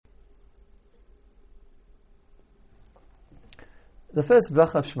The first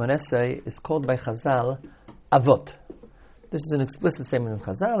bracha of Shemona Esrei is called by Chazal Avot. This is an explicit statement of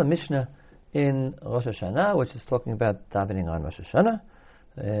Chazal, a Mishnah in Rosh Hashanah, which is talking about davening on Rosh Hashanah.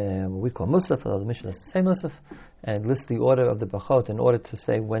 We call Musaf, although the Mishnah doesn't say Musaf, and lists the order of the brachot in order to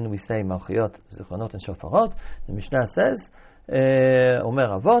say when we say Malchiyot, Zichronot, and Shofarot. The Mishnah says, Omer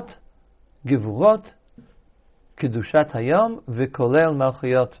Avot, Givurot, Kedushat Hayom, V'kolel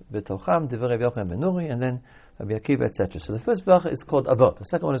Malchiyot B'tocham, Divrei Rabbi Yochanan ben Nuri, and then Rabbi Akiva, etc. So the first bracha is called Avot, the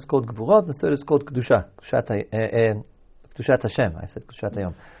second one is called Gevurot, the third is called Kedusha, Kedushat Hashem. I said Kedushat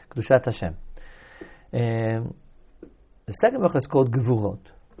Hayom, Kedushat Hashem. The second bracha is called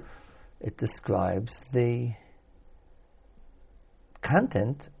Gevurot. It describes the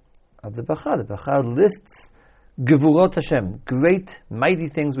content of the bracha. The bracha lists Gevurot Hashem, great, mighty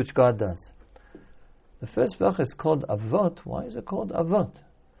things which God does. The first bracha is called Avot. Why is it called Avot?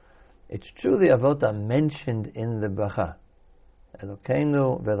 It's true the Avot are mentioned in the bracha.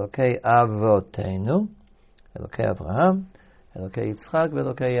 Elokeinu ve'elokei Avoteinu, Elokei Avraham, Elokei Yitzchak,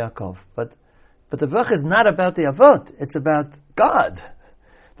 ve'elokei Yaakov. But the bracha is not about the Avot. It's about God.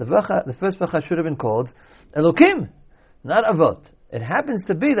 The first bracha should have been called Elokim, not Avot. It happens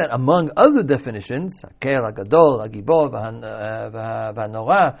to be that among other definitions, Hakel, Hagadol, Hagibor,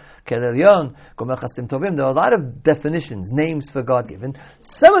 V'hanora, Kel Elyon, Gomer Chasim Tovim, there are a lot of definitions, names for God given.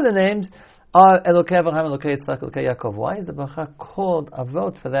 Some of the names are Elokei Avraham, Elokei Yitzchak, Elokei Yaakov. Why is the bracha called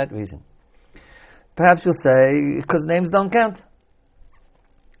Avot? For that reason. Perhaps you'll say, because names don't count.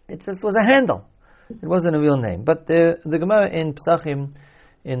 It just was a handle. It wasn't a real name. But the Gemara in Pesachim,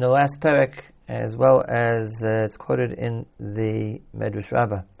 in the last parak, as well as it's quoted in the Medrash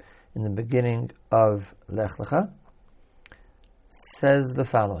Rabbah in the beginning of Lech Lecha, says the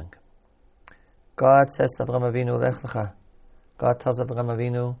following. God says to Avraham Avinu, Lech Lecha. God tells Avraham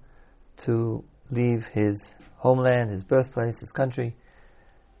Avinu to leave his homeland, his birthplace, his country,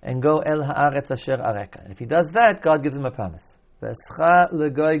 and go El Haaretz Asher Areka. And if he does that, God gives him a promise. V'escha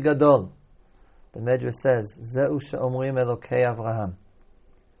legoy gadol. The Medrash says, Zeu she'omrim Elokei Avraham.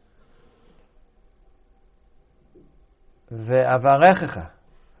 ואברכך,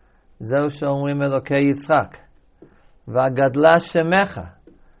 זהו שאומרים אלוקי יצחק, והגדלה שמך,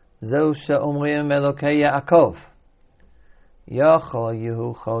 זהו שאומרים אלוקי יעקב. יכול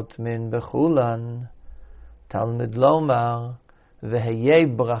יהיו חותמין בכולן, תלמוד לומר, והיה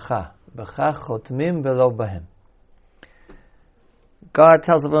ברכה, בכך חותמים ולא בהם. God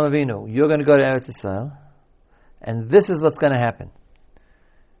tells Avraham Avinu, you're going to go to Eretz Yisrael, and this is what's going to happen.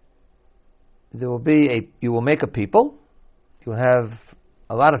 You will make a people, you'll have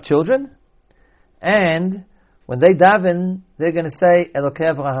a lot of children, and when they daven, they're going to say Elokei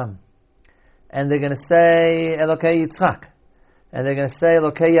Avraham, and they're going to say Elokei Yitzchak, and they're going to say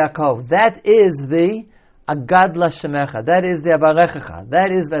Elokei Yaakov. That is the Agadla Shemecha. That is the Avarechecha.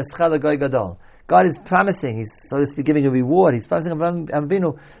 That is V'escha legoy gadol. God is promising. He's, so to speak, giving a reward. He's promising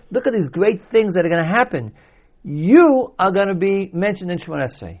Avinu, look at these great things that are going to happen. You are going to be mentioned in Shemona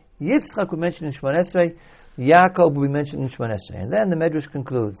Esrei. Yitzchak will be mentioned in Shemona Esrei. Yaakov will be mentioned in Shemona Esrei. And then the Medrash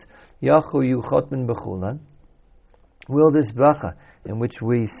concludes, Yachu yu chotmin b'chulan. Will this bracha, in which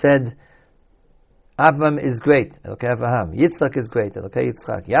we said, Avram is great, Elokei Avraham. Yitzchak is great, Elokei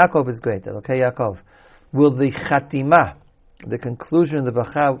Yitzchak. Yaakov is great, Elokei Yaakov. Will the chatima, the conclusion of the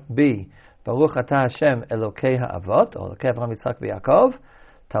bracha, be, Baruch atah Hashem Elokei ha'avot, or Elokei Avraham, Yitzchak, v'Yaakov?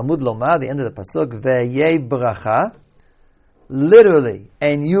 Talmud lomar, the end of the pasuk, ve'yei bracha, literally,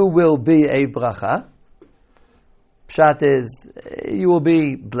 and you will be a bracha. Pshat is, you will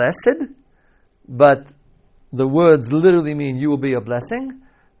be blessed, but the words literally mean you will be a blessing.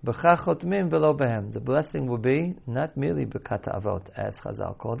 B'cha chotmim v'lo behem. The blessing will be not merely Birkat Avot, as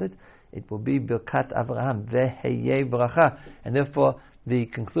Chazal called it. It will be Birkat Avraham, ve'heyei bracha. And therefore, the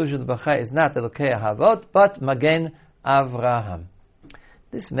conclusion of the bracha is not Elokei Avot, but Magen Avraham.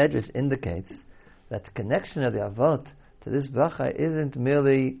 This medrash indicates that the connection of the Avot to this bracha isn't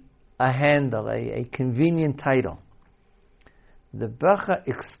merely a handle, a convenient title. The bracha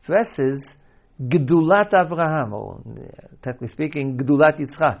expresses Gedulat Avraham, or technically speaking, Gedulat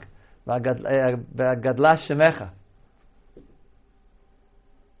Yitzchak, V'agadla Shemecha,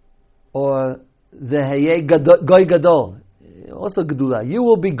 or the Hayei Goy Gadol, also Gedula. You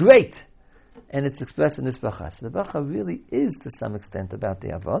will be great, and it's expressed in this bracha. So the bracha really is, to some extent, about the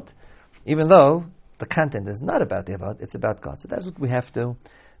Avot, even though the content is not about the Avot; it's about God. So that's what we have to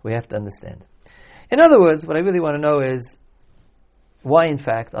understand. In other words, what I really want to know is, why, in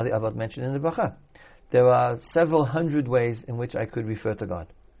fact, are the Avot mentioned in the bracha? There are several hundred ways in which I could refer to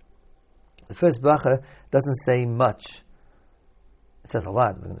God. The first bracha doesn't say much. It says a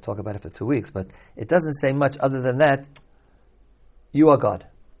lot. We're going to talk about it for 2 weeks, but it doesn't say much other than that. you are God.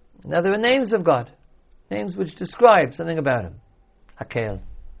 Now there are names of God, names which describe something about Him. Hakel,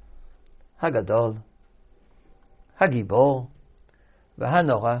 Hagadol, Hagibor,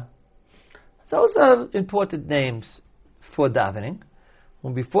 Vahanora. Those are important names for davening.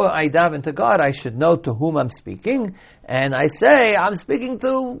 When before I daven to God, I should know to whom I'm speaking, and I say, I'm speaking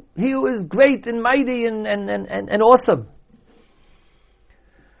to He who is great and mighty and awesome.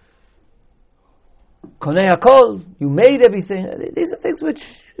 Konei Hakol, you made everything. These are things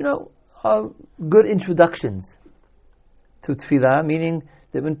which, are good introductions to tefillah, meaning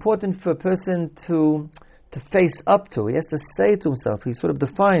they're important for a person to face up to. He has to say to himself, he sort of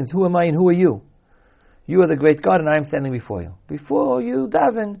defines, who am I and who are you? You are the great God and I am standing before you. Before you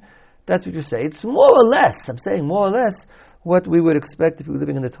daven, that's what you say. It's more or less, I'm saying more or less, what we would expect if we were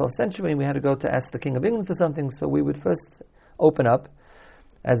living in the 12th century and we had to go to ask the King of England for something. So we would first open up,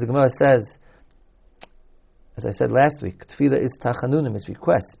 as the Gemara says, as I said last week, tefillah is tachanunim, it's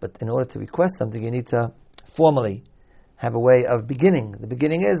requests. But in order to request something, you need to formally have a way of beginning. The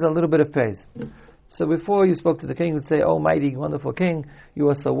beginning is a little bit of praise. So before you spoke to the king, you would say, oh, mighty, wonderful king, you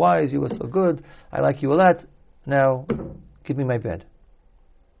are so wise, you are so good, I like you a lot, now give me my bread.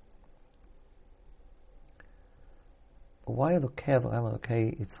 Why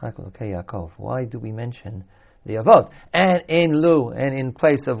Why do we mention the Avot? And in lieu, and in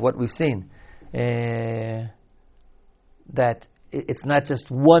place of what we've seen, that it's not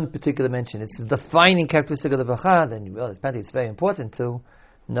just one particular mention, it's the defining characteristic of the bracha, then you realize, it's very important to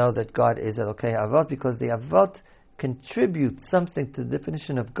know that God is Elokei Avot, because the Avot contribute something to the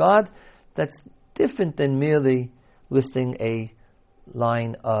definition of God that's different than merely listing a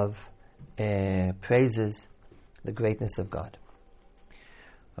line of praises, the greatness of God.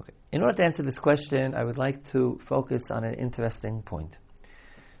 Okay. In order to answer this question, I would like to focus on an interesting point.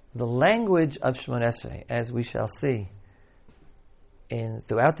 The language of Shemona Esrei, as we shall see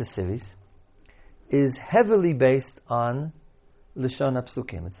throughout the series, is heavily based on Lashon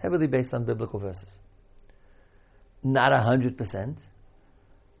HaPsukim. It's heavily based on biblical verses. Not 100%,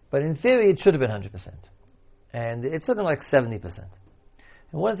 but in theory it should have been 100%. And it's something like 70%.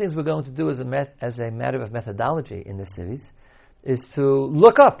 And one of the things we're going to do as a matter of methodology in this series is to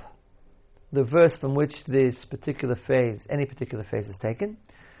look up the verse from which this particular phrase, any particular phrase, is taken,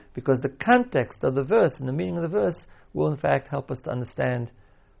 because the context of the verse and the meaning of the verse will in fact help us to understand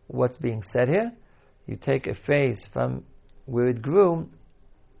what's being said here. You take a phrase from where it grew,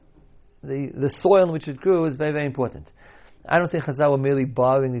 the soil in which it grew is very, very important. I don't think Chazal were merely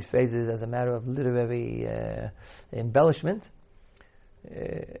borrowing these phrases as a matter of literary embellishment.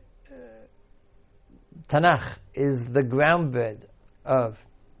 Tanakh is the groundbed of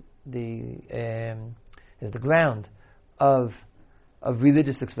is the ground of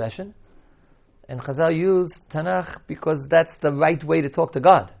religious expression, and Chazal use Tanakh because that's the right way to talk to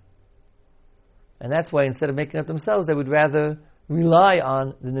God. And that's why instead of making up themselves, they would rather rely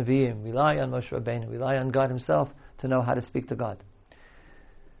on the Nevi'im, rely on Moshe Rabbeinu, rely on God Himself to know how to speak to God.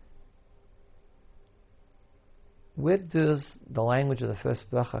 Where does the language of the first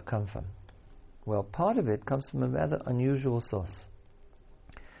bracha come from? Well, part of it comes from a rather unusual source.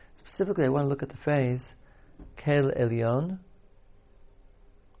 Specifically, I want to look at the phrase Kel Elyon,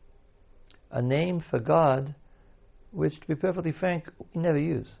 a name for God which, to be perfectly frank, we never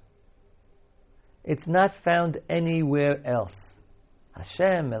use. It's not found anywhere else.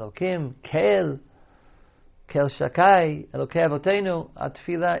 Hashem, Elokim, Kel Shakai, Elokei Avotenu, our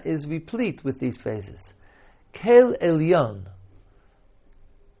tefillah is replete with these phrases. Kel Elyon,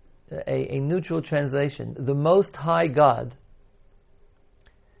 a neutral translation, the Most High God,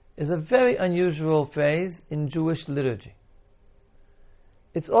 is a very unusual phrase in Jewish liturgy.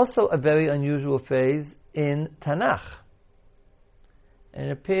 It's also a very unusual phrase in Tanakh, and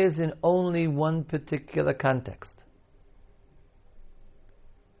it appears in only one particular context.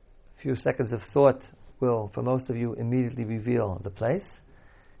 A few seconds of thought will, for most of you, immediately reveal the place.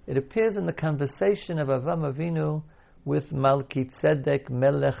 It appears in the conversation of Avram Avinu with Melchizedek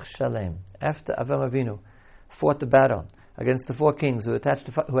Melech Shalem. After Avram Avinu fought the battle against the 4 kings who attacked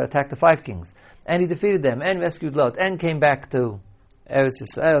the 5 kings, and he defeated them, and rescued Lot, and came back to Eretz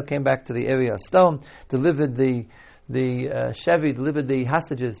Yisrael, came back to the area of Stone, delivered the Shevi, delivered the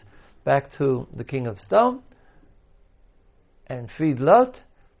hostages back to the king of Stone, and freed Lot.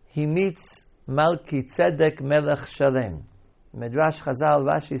 He meets Melchizedek Melech Shalem. Midrash Chazal,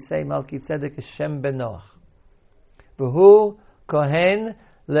 Rashi say Melchizedek is Shem ben Noach. V'hu Kohen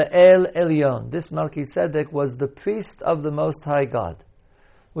le'el Elyon. This Melchizedek was the priest of the Most High God,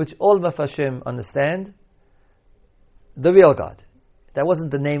 which all Mefashim understand, the real God. That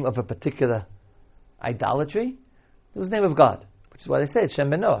wasn't the name of a particular idolatry. It was the name of God, which is why they say it's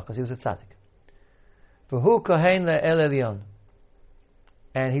Shem ben Noach, because he was a tzaddik. V'hu kohen le'el elyon.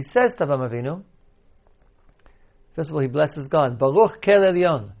 And he says to Avraham Avinu, first of all, he blesses God. Baruch kel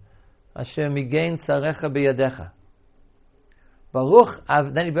elyon, asher migein tzarecha biyadecha. Baruch,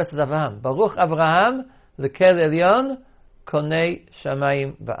 then he blesses Avraham. Baruch Avraham, the kel elyon, konei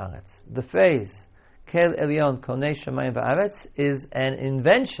shamayim ba'aretz. The phrase, kel elyon, konei shamayim ba'aretz, is an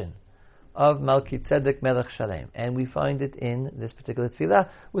invention of Melchizedek Melech Shalem. And we find it in this particular tefillah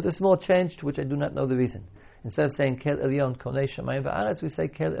with a small change to which I do not know the reason. Instead of saying kel elyon konei shamayim va'aretz, we say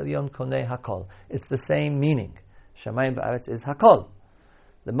kel elyon konei hakol. It's the same meaning. Shamayim va'aretz is hakol.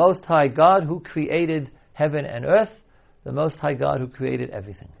 The Most High God who created heaven and earth, the Most High God who created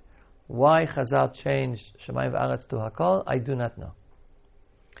everything. Why Chazal changed shamayim va'aretz to hakol, I do not know.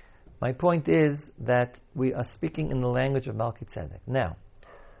 My point is that we are speaking in the language of Melchizedek. Now,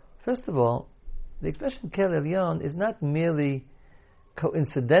 first of all, the expression kel elyon is not merely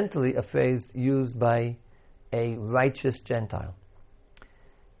coincidentally a phrase used by a righteous Gentile.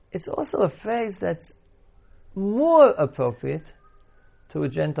 It's also a phrase that's more appropriate to a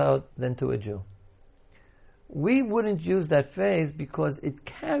Gentile than to a Jew. We wouldn't use that phrase because it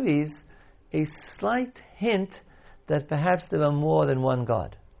carries a slight hint that perhaps there are more than one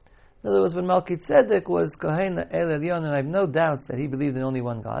God. In other words, when Melchizedek was Kohen El Elyon, and I have no doubts that he believed in only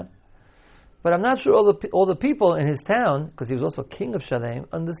one God, but I'm not sure all the people in his town, because he was also king of Shalem,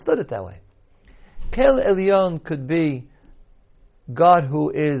 understood it that way. Kel Elyon could be God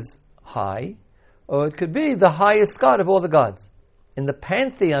who is high, or it could be the highest God of all the gods. In the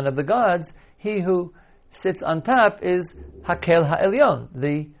pantheon of the gods, he who sits on top is Hakel HaElyon,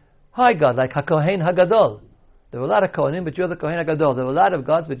 the high God, like HaKohen HaGadol. There were a lot of Kohanim, but you're the Kohen HaGadol. There were a lot of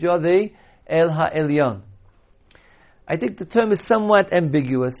gods, but you're the El HaElyon. I think the term is somewhat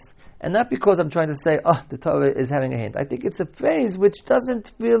ambiguous, and not because I'm trying to say, the Torah is having a hint. I think it's a phrase which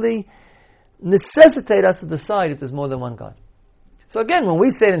doesn't really necessitate us to decide if there's more than one God. So again, when we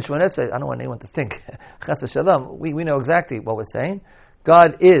say it in Shemona Esrei, I don't want anyone to think, Chas v'shalom, we know exactly what we're saying.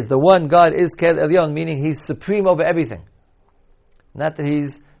 God is, the one God is Kel Elyon, meaning He's supreme over everything. Not that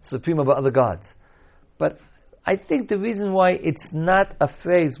He's supreme over other gods. But I think the reason why it's not a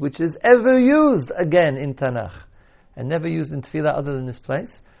phrase which is ever used again in Tanakh, and never used in Tefillah other than this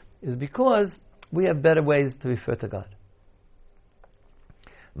place, is because we have better ways to refer to God.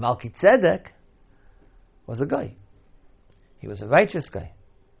 Melchizedek was a guy. He was a righteous guy.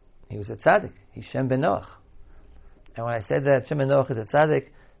 He was a tzaddik. He's Shem ben Noach. And when I said that Shem ben Noach is a tzaddik,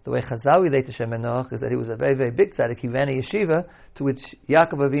 the way Chazal relate to Shem ben Noach is that he was a very, very big tzaddik. He ran a yeshiva to which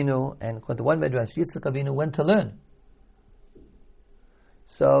Yaakov Avinu and according to one Medrash, Yitzchak Avinu went to learn.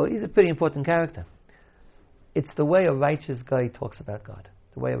 So he's a pretty important character. It's the way a righteous guy talks about God.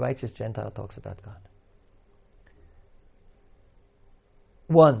 The way a righteous Gentile talks about God.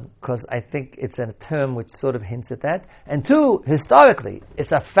 One, because I think it's a term which sort of hints at that. And two, historically,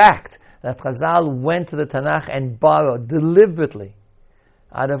 it's a fact that Chazal went to the Tanakh and borrowed deliberately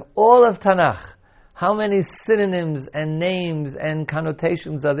out of all of Tanakh. How many synonyms and names and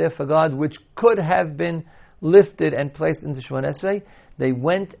connotations are there for God which could have been lifted and placed into Shemona Esrei? They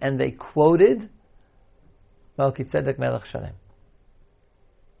went and they quoted Melchizedek Melech Shalem.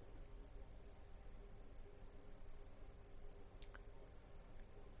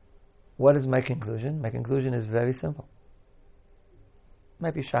 What is my conclusion? My conclusion is very simple. It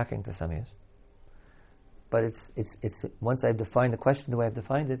might be shocking to some of you, but it's once I've defined the question the way I've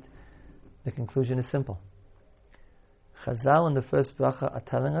defined it, the conclusion is simple. Chazal in the first bracha are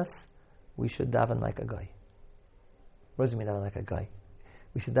telling us we should daven like a guy. What does it mean daven like a guy?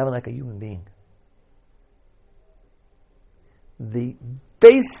 We should daven like a human being. The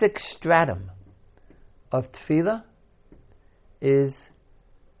basic stratum of tefillah is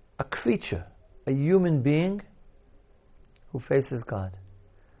a creature, a human being who faces God.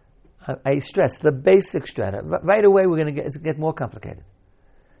 I stress the basic strata. Right away, we're going to get more complicated.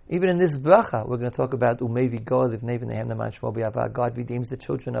 Even in this bracha, we're going to talk about Umevi God, if Nevi Nehem Naman Shmo B'Yava, God redeems the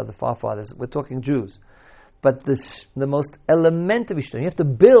children of the forefathers. We're talking Jews. But the most elementary strata, you have to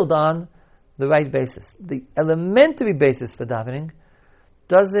build on the right basis. The elementary basis for davening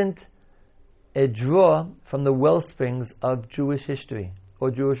doesn't draw from the well springs of Jewish history,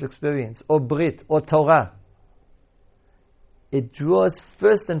 or Jewish experience, or Brit, or Torah. It draws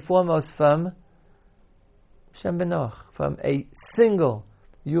first and foremost from Shem ben Noach, from a single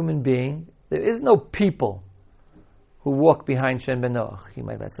human being. There is no people who walk behind Shem ben Noach. He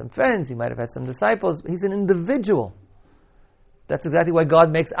might have had some friends, he might have had some disciples. He's an individual. That's exactly why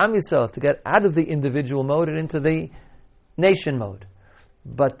God makes Am Yisrael, to get out of the individual mode and into the nation mode.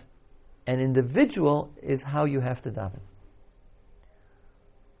 But an individual is how you have to daven.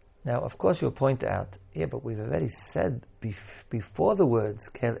 Now, of course, you'll point out, yeah, but we've already said before the words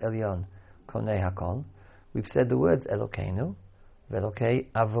Kel Elyon Konei Hakol, we've said the words Elokeinu,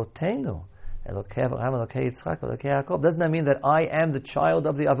 Velokei Avotenu, Elokei Avraham, Elokei Yitzchak, Elokei Yaakov. Doesn't that mean that I am the child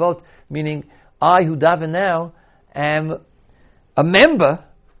of the Avot? Meaning, I who daven now am a member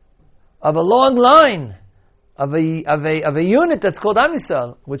of a long line of a unit that's called Am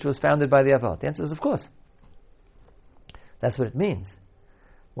Yisrael, which was founded by the Avot. The answer is, of course. That's what it means.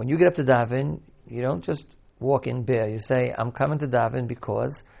 When you get up to daven, you don't just walk in bare. You say, I'm coming to daven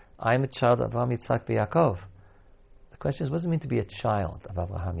because I'm a child of Avraham, Yitzchak, Yaakov. The question is, what does it mean to be a child of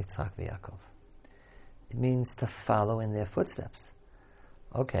Avraham, Yitzchak, Yaakov? It means to follow in their footsteps.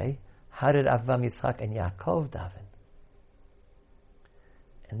 Okay, how did Avraham, Yitzchak, and Yaakov daven?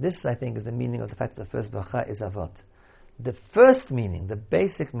 And this, I think, is the meaning of the fact that the first bracha is Avot. The first meaning, the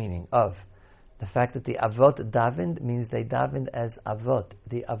basic meaning of the fact that the Avot davened means they davened as Avot.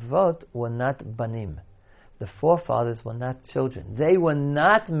 The Avot were not Banim. The forefathers were not children. They were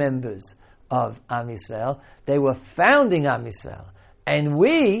not members of Am Yisrael. They were founding Am Yisrael. And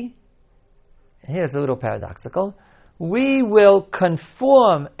we, here's a little paradoxical, we will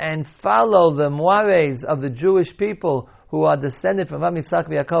conform and follow the mores of the Jewish people who are descended from Avraham, Yitzchak,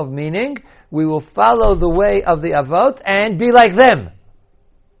 and Yaakov, meaning we will follow the way of the Avot and be like them.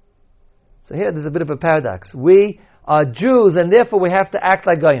 So here there's a bit of a paradox. We are Jews and therefore we have to act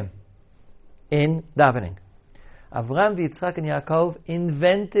like Goyim in davening. Avraham, Yitzchak, and Yaakov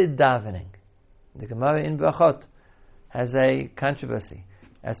invented davening. The Gemara in Brachot has a controversy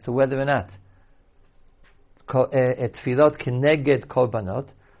as to whether or not Tfilot Kineged Korbanot,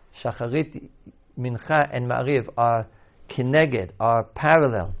 Shacharit, Mincha, and Ma'ariv are Kineged, are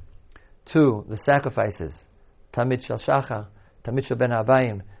parallel to the sacrifices, Tamid Shel Shachar, Tamid Shel Ben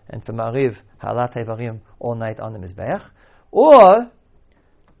Abayim, and for Ma'ariv, Halat Hevarim, all night on the Mizbeach, or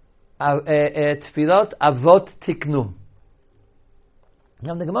Tfilot Avot Tiknum.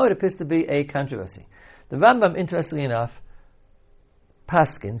 Now, the Gemara appears to be a controversy. The Rambam, interestingly enough,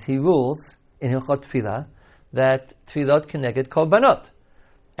 paskins, he rules in Hilchot Tfilah that Tfilot Kineged Korbanot.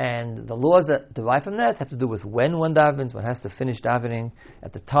 And the laws that derive from that have to do with when one davens, one has to finish davening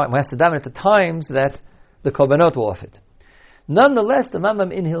at the time, one has to daven at the times that the korbanot were offered. Nonetheless, the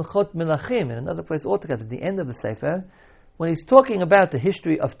Rambam in Hilchot Melachim, in another place altogether, at the end of the Sefer, when he's talking about the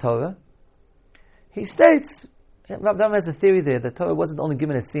history of Torah, he states, Rambam has a theory there that Torah wasn't only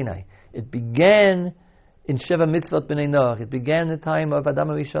given at Sinai. It began in Sheva Mitzvot B'nai Noach. It began in the time of Adam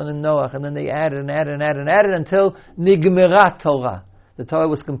HaRishon and Noach, and then they added and added and added and added until Nigmerat Torah. The Torah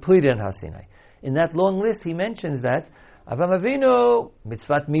was completed in Har Sinai. In that long list, he mentions that Avraham Avinu,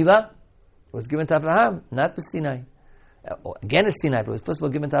 Mitzvat Milah, was given to Avraham, not to Sinai. Again, it's Sinai, but it was first of all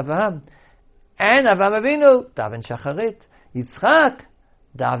given to Avraham. And Avraham Avinu, daven Shacharit. Yitzchak,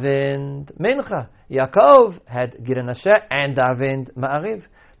 davened Mincha. Yaakov had Giran Asher and davened Ma'ariv.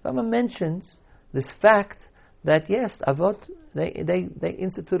 Rambam mentions this fact that yes, Avot, they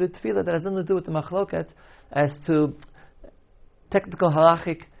instituted Tefillah that has nothing to do with the Machloket as to technical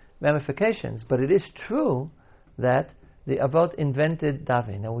halachic ramifications, but it is true that the Avot invented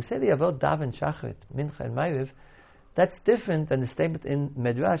daven. Now we say the Avot daven Shachrit, Mincha, and Ma'ariv. That's different than the statement in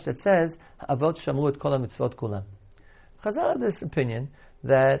Midrash that says Avot shamru et kol mitzvot kulam. Chazal had this opinion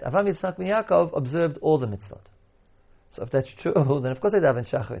that Avraham, Yitzchak, and Yaakov observed all the mitzvot. So if that's true, then of course they daven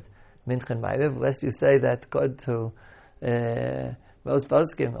Shachrit, Mincha, and Ma'ariv. Lest you say that according to most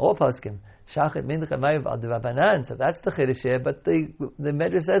poskim, all poskim, Shachrit, Mincha, and Ma'ariv are D'Rabbanan, so that's the Chiddush here, but the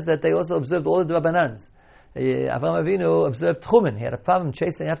Midrash says that they also observed all the D'Rabbanans. Avraham Avinu observed Tchumen. He had a problem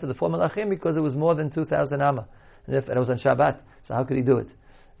chasing after the 4 Malachim because it was more than 2,000 Amma. And it was on Shabbat, so how could he do it?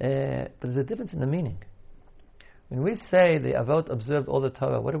 But there's a difference in the meaning. When we say the Avot observed all the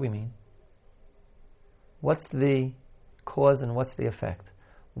Torah, what do we mean? What's the cause and what's the effect?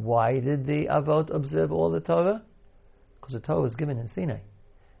 Why did the Avot observe all the Torah? Because the Torah was given in Sinai.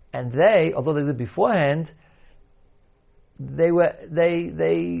 And they, although they did beforehand, they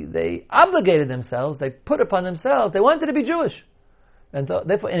obligated themselves, they put upon themselves, they wanted to be Jewish. And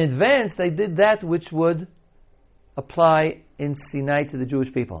therefore, in advance, they did that which would apply in Sinai to the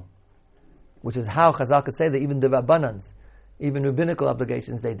Jewish people. Which is how Chazal could say that even the Rabbanans, even rabbinical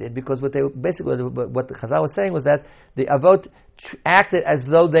obligations they did, because what the Chazal was saying was that the Avot acted as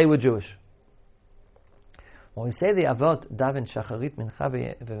though they were Jewish. When we say the Avot daven Shacharit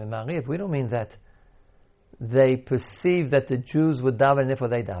Mincha v'Ma'ariv, we don't mean that they perceived that the Jews would daven and therefore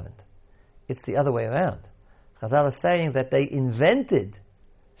they davened. It's the other way around. Chazal is saying that they invented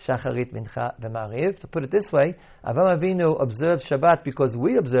Shacharit Mincha v'Ma'ariv. To put it this way, Avraham Avinu observed Shabbat because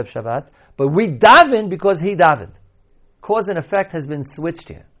we observe Shabbat, but we daven because he davened. Cause and effect has been switched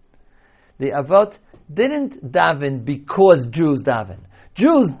here. The Avot didn't daven because Jews daven.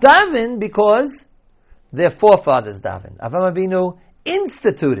 Jews daven because their forefathers daven. Avraham Avinu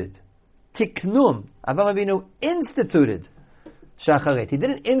instituted tiknum. Avraham Avinu instituted shacharit. He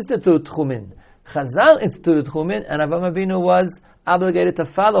didn't institute Chumin. Chazal instituted Chumin, and Avraham Avinu was obligated to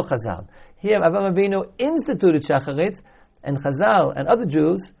follow Chazal. Here, Avraham Avinu instituted shacharit, and Chazal and other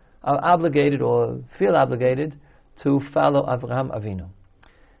Jews are obligated or feel obligated to follow Avraham Avinu.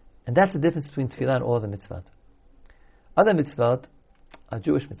 And that's the difference between Tefillah and all the mitzvot. Other mitzvot are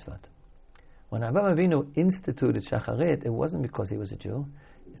Jewish mitzvot. When Avraham Avinu instituted shacharit, it wasn't because he was a Jew,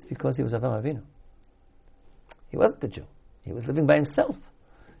 it's because he was Avraham Avinu. He wasn't a Jew. He was living by himself.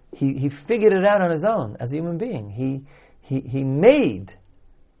 He figured it out on his own as a human being. He made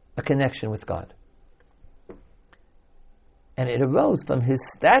a connection with God. And it arose from his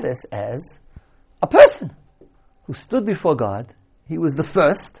status as a person who stood before God. He was the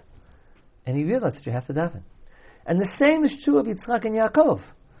first, and he realized that you have to daven. And the same is true of Yitzchak and Yaakov,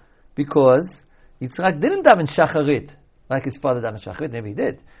 because Yitzchak didn't daven shacharit like his father davened shacharit, maybe he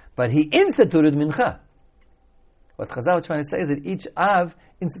did, but he instituted mincha. What Chazal was trying to say is that each Av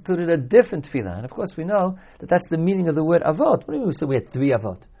instituted a different tefillah, and of course we know that that's the meaning of the word avot. What do we say we had 3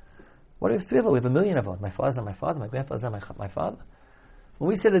 avot? What if 3 avot? We have 1,000,000 avot. My father's not my father, my grandfather's not my father. When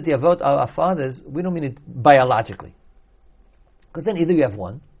we say that the avot are our fathers, we don't mean it biologically, because then either you have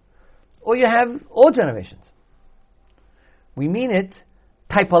one, or you have all generations. We mean it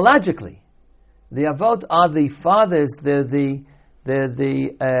typologically. The avot are the fathers. They're the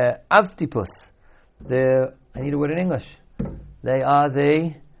avtipus. I need a word in English. They are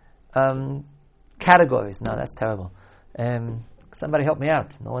the categories. No, that's terrible. Somebody help me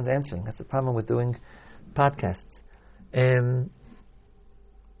out. No one's answering. That's the problem with doing podcasts. I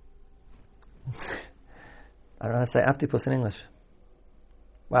don't know how to say avtipus in English.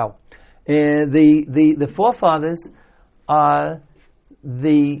 Wow. The forefathers are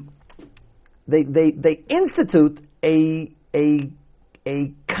they institute a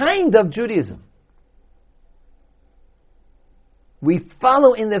kind of Judaism. We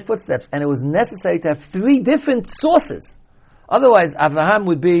follow in their footsteps, and it was necessary to have 3 different sources. Otherwise, Avraham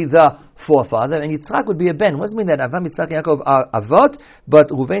would be the forefather, and Yitzchak would be a ben. What does it mean that Avraham, Yitzchak, and Yaakov are avot, but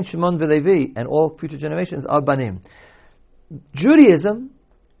Reuven, Shimon, Levi, and all future generations are banim? Judaism,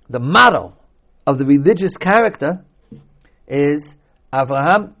 the model of the religious character, is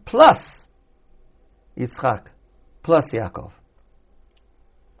Avraham plus Yitzchak plus Yaakov,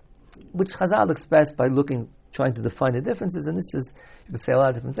 which Chazal expressed by trying to define the differences, and this is, you could say a lot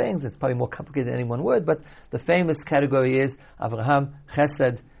of different things. It's probably more complicated than any one word, but the famous category is Avraham,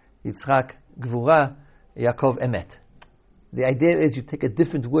 Chesed, Yitzchak, Gvura, Yaakov, Emet. The idea is you take a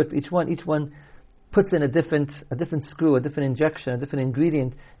different word for each one puts in a different screw, a different injection, a different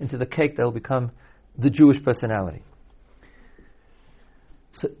ingredient into the cake that will become the Jewish personality.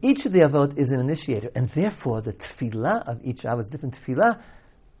 So each of the avot is an initiator, and therefore the tefillah of each av is different tefillah.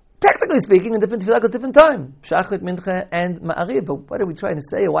 Technically speaking, a different tefillah at a different time. Shachrit, Mincha, and Ma'ariv. But what are we trying to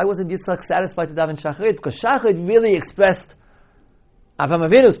say? Why wasn't Yitzchak satisfied to daven Shachrit? Because Shachrit really expressed Avraham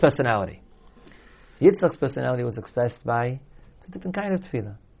Avinu's personality. Yitzchak's personality was expressed by a different kind of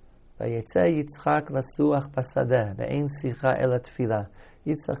tefillah. Vayetze Yitzchak lasuach basadeh ve'ein sicha ela tefillah.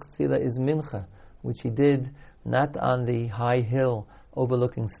 Yitzchak's tefillah is Mincha, which he did not on the high hill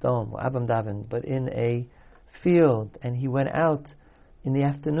overlooking stone, Abam Davin, but in a field, and he went out in the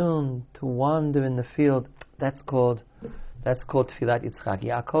afternoon to wander in the field. That's called Tfilat Yitzchak.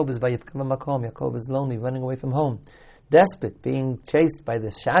 Yaakov is by Yivkam Makom. Yaakov is lonely, running away from home, desperate, being chased by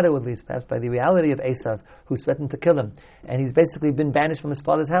the shadow, at least perhaps by the reality of Esav, who's threatened to kill him, and he's basically been banished from his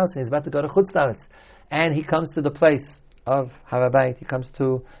father's house, and he's about to go to Chutz La'aretz, and he comes to the place of Har HaBayit. He comes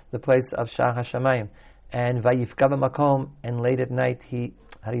to the place of Shar HaShamayim, and Vayifkav Makom, and late at night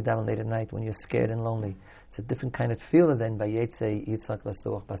how do you daven late at night when you're scared and lonely? It's a different kind of feeling than Vayetze Yitzchak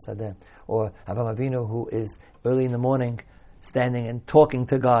Lasuach Basadeh, or Avraham Avinu, who is early in the morning standing and talking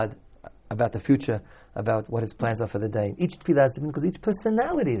to God about the future, about what his plans are for the day. Each tefillah is different because each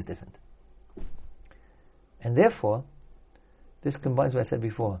personality is different. And therefore, this combines what I said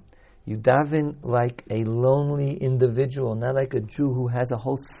before. You daven like a lonely individual, not like a Jew who has a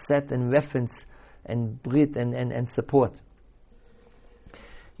whole set and reference and brit and support.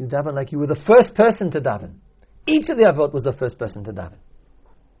 You daven like you were the first person to daven. Each of the avot was the first person to daven.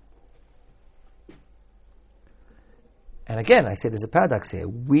 And again, I say there's a paradox here.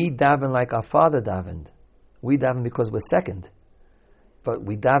 We daven like our father davened. We daven because we're second. But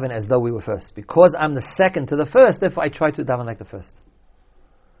we daven as though we were first. Because I'm the second to the first, therefore I try to daven like the first.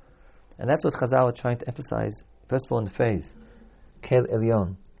 And that's what Chazal are trying to emphasize, first of all in the phrase, Kel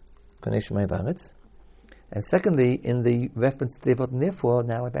Elyon. Konei Shemayim V'Aretz. And secondly, in the reference to the Avot, and therefore,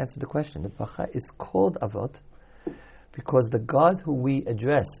 now I've answered the question. The bracha is called Avot because the God who we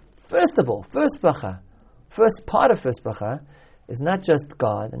address, first of all, first bracha, first part of first bracha, is not just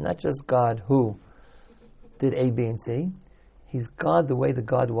God, and not just God who did A, B, and C. He's God the way the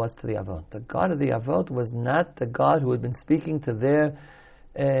God was to the Avot. The God of the Avot was not the God who had been speaking to their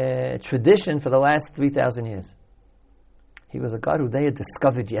tradition for the last 3,000 years. He was a God who they had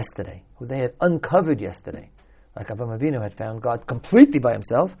discovered yesterday, who they had uncovered yesterday. Like Avraham Avinu had found God completely by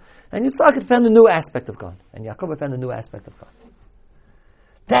himself, and Yitzchak had found a new aspect of God, and Yaakov had found a new aspect of God.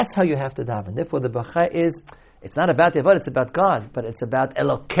 That's how you have to daven. Therefore, the bracha is, it's not about the Avot, it's about God, but it's about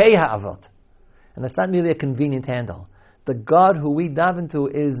Elokei HaAvot. And that's not merely a convenient handle. The God who we daven to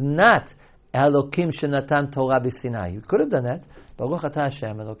is not Elokim Shenatan Torah B'Sinai. You could have done that. Baruch Atah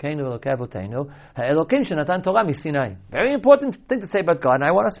Hashem, Elokeinu, Elokei Avoteinu, Elokim Shenatan Torah B'Sinai. Very important thing to say about God, and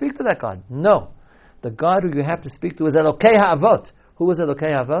I want to speak to that God. No. The God who you have to speak to is Elokei HaAvot. Who was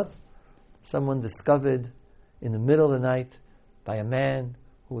Elokei HaAvot? Someone discovered in the middle of the night by a man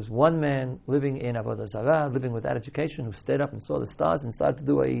who was one man living in Avodah Zarah, living without education, who stayed up and saw the stars and started to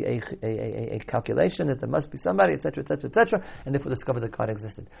do a calculation that there must be somebody, etc., etc., etc., and therefore discovered that God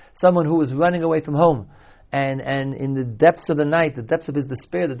existed. Someone who was running away from home, and in the depths of the night, the depths of his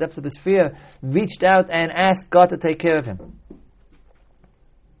despair, the depths of his fear, reached out and asked God to take care of him.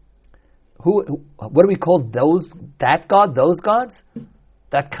 What do we call that God, those gods?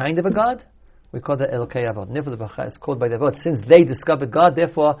 That kind of a God? We call that Elokei Avot. Therefore, the bracha is called by the Avot. Since they discovered God,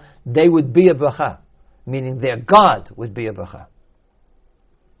 therefore, they would be a bracha. Meaning their God would be a bracha.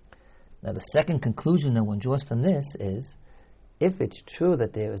 Now, the second conclusion that one draws from this is, if it's true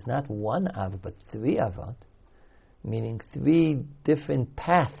that there is not one Av, but three Avot, meaning three different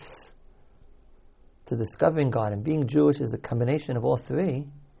paths to discovering God, and being Jewish is a combination of all three,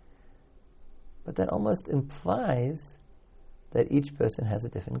 but that almost implies that each person has a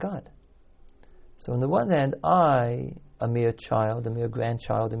different God. So on the one hand, I, a mere child, a mere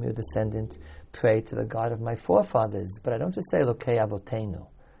grandchild, a mere descendant, pray to the God of my forefathers, but I don't just say Elokei Avoteinu.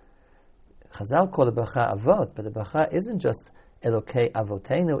 Chazal call the bracha Avot, but the bracha isn't just Elokei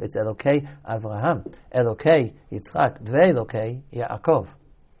Avoteinu, it's Elokei Avraham, Elokei Yitzchak, Ve'elokei Yaakov.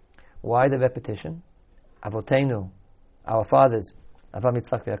 Why the repetition? Avoteinu, our fathers, Avraham,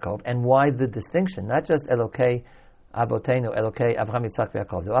 Yitzchak, Yaakov. And why the distinction? Not just Elokei Avoteinu, Elokei, Avraham, Yitzchak,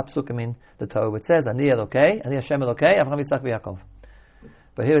 Yaakov. There are psukim in the Torah which says, Ani Elokei, Ani Hashem Elokei, Avraham, Yitzchak, Yaakov.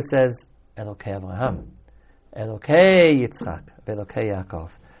 But here it says, Elokei Avraham, Elokei Yitzchak, Elokei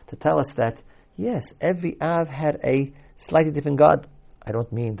Yaakov. To tell us that, yes, every Av had a slightly different God. I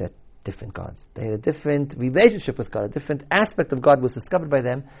don't mean that different gods. They had a different relationship with God, a different aspect of God was discovered by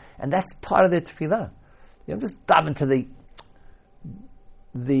them, and that's part of their tefillah. You don't just dive into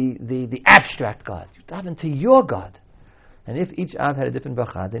the abstract God. You dive into your God. And if each Av had a different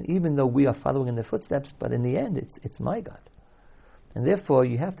bracha, then even though we are following in their footsteps, but in the end, it's my God. And therefore,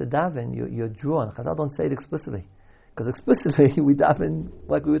 you have to daven, you're drawn. Chazal don't say it explicitly. Because explicitly, we daven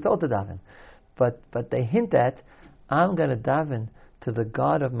like we were told to daven. But they hint at, I'm going to daven to the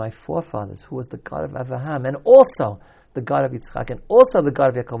God of my forefathers, who was the God of Avraham, and also the God of Yitzchak, and also the God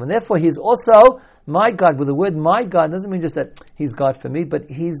of Yaakov. And therefore, He is also my God. With the word my God, doesn't mean just that He's God for me, but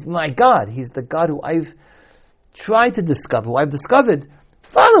He's my God. He's the God who I've tried to discover, who I've discovered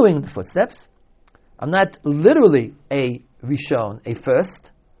following in the footsteps. I'm not literally a Rishon, a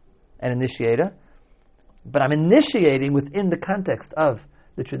first, an initiator, but I'm initiating within the context of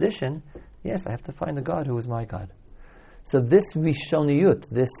the tradition. Yes, I have to find a God who is my God. So this Rishoniyut,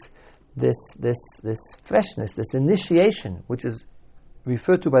 this freshness, this initiation, which is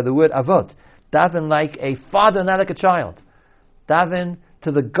referred to by the word Avot, daven like a father, not like a child. Daven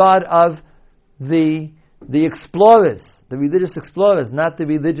to the God of the explorers, the religious explorers, not the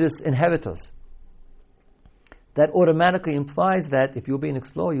religious inheritors. That automatically implies that if you'll be an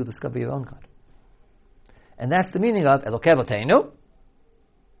explorer, you'll discover your own God. And that's the meaning of Elokei Avoteinu,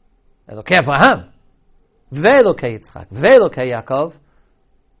 Elokei Avraham, Ve'elokei Yitzchak, Ve'elokei Yaakov,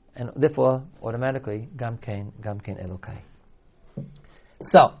 and therefore, automatically, Gam Kein Elokei.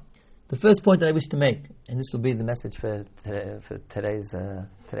 So, the first point that I wish to make, and this will be the message for today's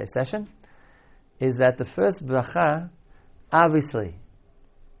session, is that the first bracha, obviously,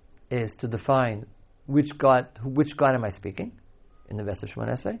 is to define which God am I speaking in the Vesa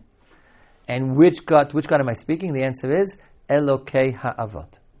Shemona Esrei, and to which God am I speaking? The answer is Elokei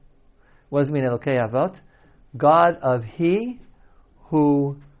Ha'avot. What does it mean, Elokei Ha'avot? God of He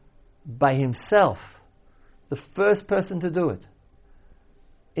who, by Himself, the first person to do it,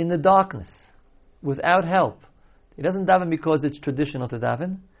 in the darkness, without help. He doesn't daven because it's traditional to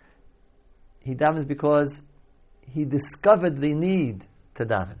daven. he davens because he discovered the need to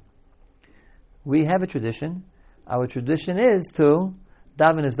daven. We have a tradition. Our tradition is to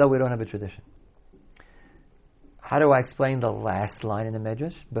daven as though we don't have a tradition. How do I explain the last line in the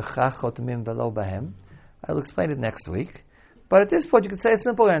Medrash? B'cha chotmim v'lo b'hem. I'll explain it next week. But at this point, you could say a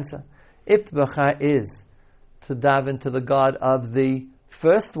simple answer. If the b'cha is to daven to the God of the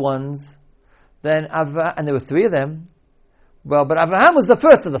first ones, then and there were three of them. Well, but Avraham was the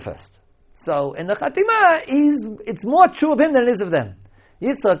first of the first. So in the Chatima, it's more true of him than it is of them.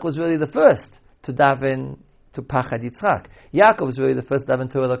 Yitzchak was really the first to daven to Pachad Yitzchak. Yaakov was really the first to daven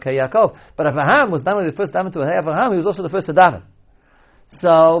to Elokei Yaakov. But Avraham was not only the first to daven to Avraham, he was also the first to daven.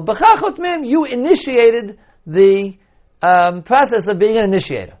 So, B'cha chotmim, you initiated the process of being an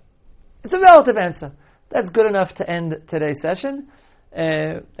initiator. It's a relative answer. That's good enough to end today's session.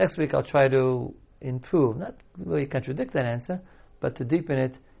 Next week I'll try to improve, not really contradict that answer, but to deepen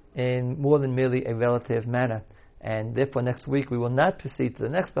it in more than merely a relative manner. And therefore next week we will not proceed to the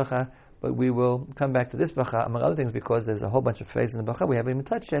next bracha, but we will come back to this bracha, among other things, because there's a whole bunch of phrases in the bracha we haven't even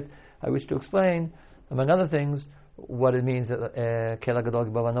touched yet. I wish to explain, among other things, what it means Kela Gadol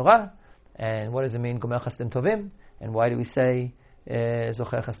Gibor Norah, and what does it mean Gomer Chasdim Tovim, and why do we say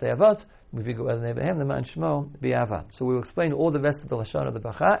Zocher Chasdei Avot, Mivigu El Nevehem, the Man Shmo, Bi'ava. So we will explain all the rest of the Lashon of the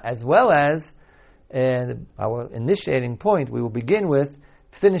bracha, as well as our initiating point. We will begin with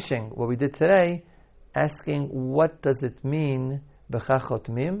finishing what we did today, asking what does it mean B'cha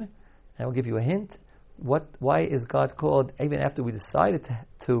Chotmim. I will give you a hint. Why is God called, even after we decided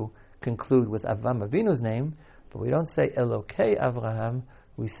to conclude with Avraham Avinu's name, but we don't say Elokei Avraham,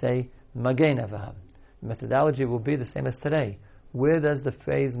 we say Magen Avraham. The methodology will be the same as today. Where does the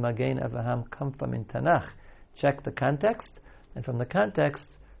phrase Magen Avraham come from in Tanakh? Check the context, and from the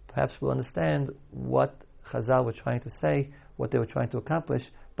context, perhaps we'll understand what Chazal were trying to say, what they were trying to accomplish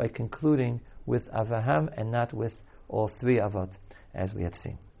by concluding with Avraham and not with all three Avot, as we have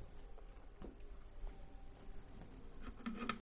seen.